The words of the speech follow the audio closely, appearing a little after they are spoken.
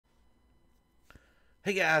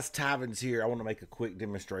Hey guys, Tyvins here. I want to make a quick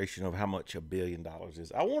demonstration of how much $1 billion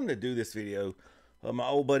is. I wanted to do this video. My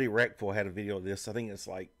old buddy Reckful had a video of this. I think it's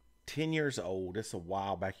like 10 years old. It's a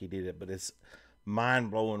while back he did it, but it's mind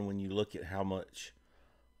blowing when you look at how much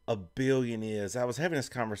a billion is. I was having this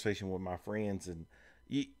conversation with my friends, and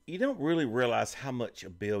you don't really realize how much a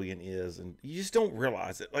billion is, and you just don't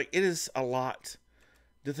realize it. Like, it is a lot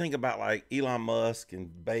to think about. Like Elon Musk and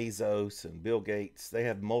Bezos and Bill Gates, they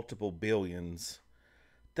have multiple billions.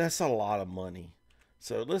 That's a lot of money.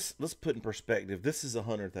 So let's put in perspective. This is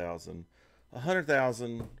 100,000.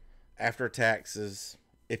 100,000 after taxes.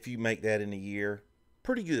 If you make that in a year,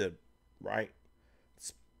 pretty good, right?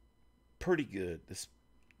 It's pretty good.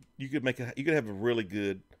 You could have a really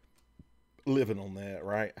good living on that,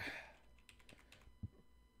 right?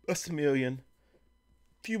 That's a million.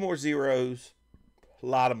 A few more zeros. A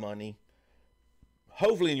lot of money.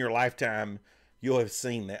 Hopefully in your lifetime you'll have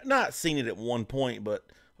seen that. Not seen it at one point, but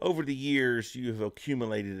over the years you have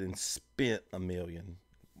accumulated and spent a million.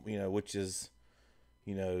 Which is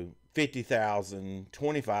 50,000,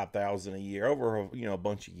 25,000 a year over a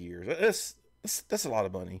bunch of years. That's a lot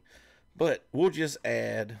of money. But we'll just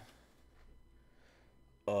add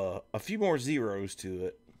a few more zeros to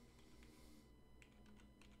it,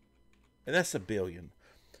 and that's a billion.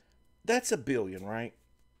 That's a billion, right?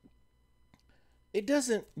 It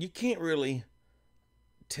doesn't. You can't really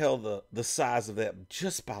tell the size of that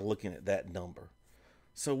just by looking at that number.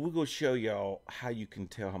 So we're gonna show y'all how you can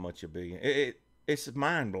tell how much a billion. It's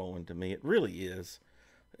mind blowing to me. It really is.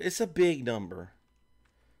 It's a big number.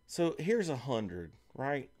 So here's 100,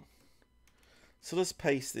 right? So let's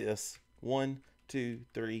paste this. 1, 2,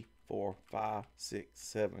 3, 4, 5, 6,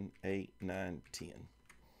 7, 8, 9, 10.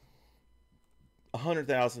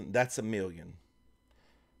 100,000. That's a million,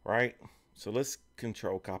 right? So let's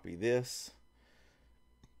control copy this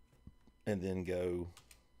and then go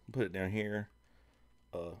put it down here.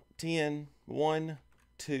 10, 1,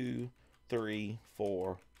 2, 3,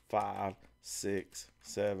 4, 5, 6,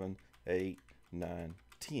 7, 8, 9,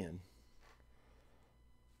 10.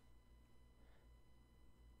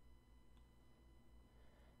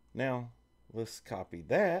 Now let's copy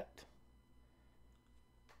that.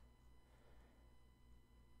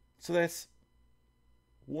 So that's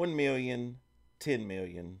 1 million, 10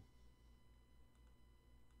 million.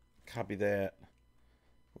 Copy that.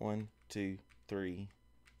 1, 2, 3,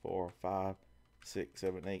 4, 5, 6,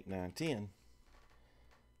 7, 8, 9, 10.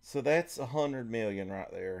 So that's 100 million right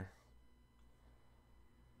there.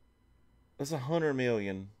 That's 100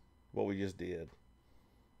 million what we just did.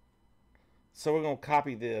 So we're going to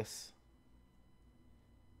copy this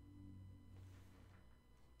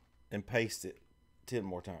and paste it 10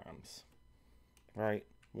 more times. Right?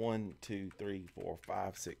 1, 2, 3, 4,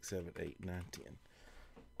 5, 6, 7, 8, 9, 10.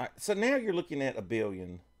 All right, so now you're looking at a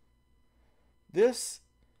billion. This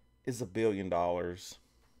is $1 billion.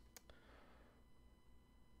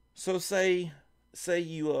 So say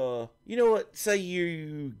you know what? Say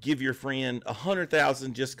you give your friend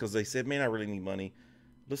 100,000 just because they said, "Man, I really need money."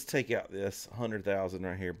 Let's take out this 100,000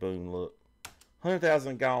 right here. Boom, look,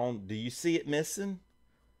 100,000 gone. Do you see it missing?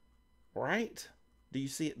 Right? Do you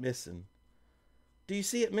see it missing? Do you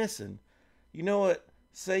see it missing? You know what?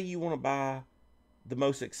 Say you want to buy the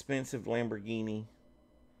most expensive Lamborghini,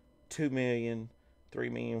 2 million, 3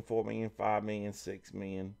 million, 4 million, 5 million, 6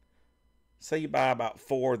 million. Say you buy about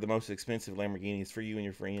 4 of the most expensive Lamborghinis for you and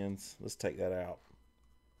your friends. Let's take that out.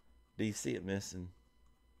 Do you see it missing?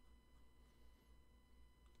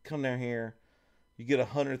 Come down here. You get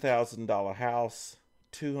 $100,000 house,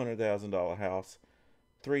 $200,000 house,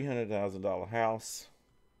 $300,000 house.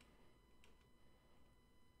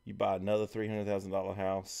 You buy another $300,000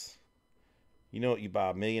 house. You know what? You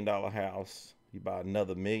buy $1 million house. You buy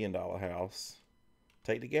another $1 million house.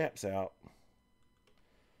 Take the gaps out.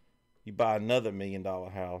 You buy another $1 million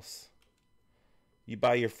house. You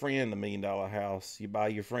buy your friend $1 million house. You buy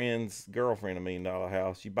your friend's girlfriend $1 million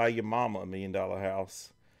house. You buy your mama $1 million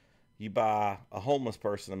house. You buy a homeless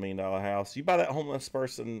person $1 million house. You buy that homeless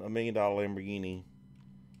person $1 million Lamborghini.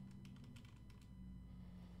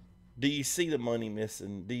 Do you see the money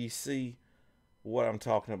missing? Do you see what I'm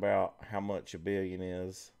talking about? How much a billion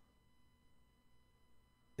is?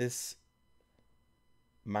 It's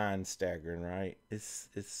mind staggering, right?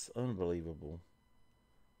 It's unbelievable.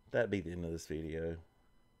 That'd be the end of this video.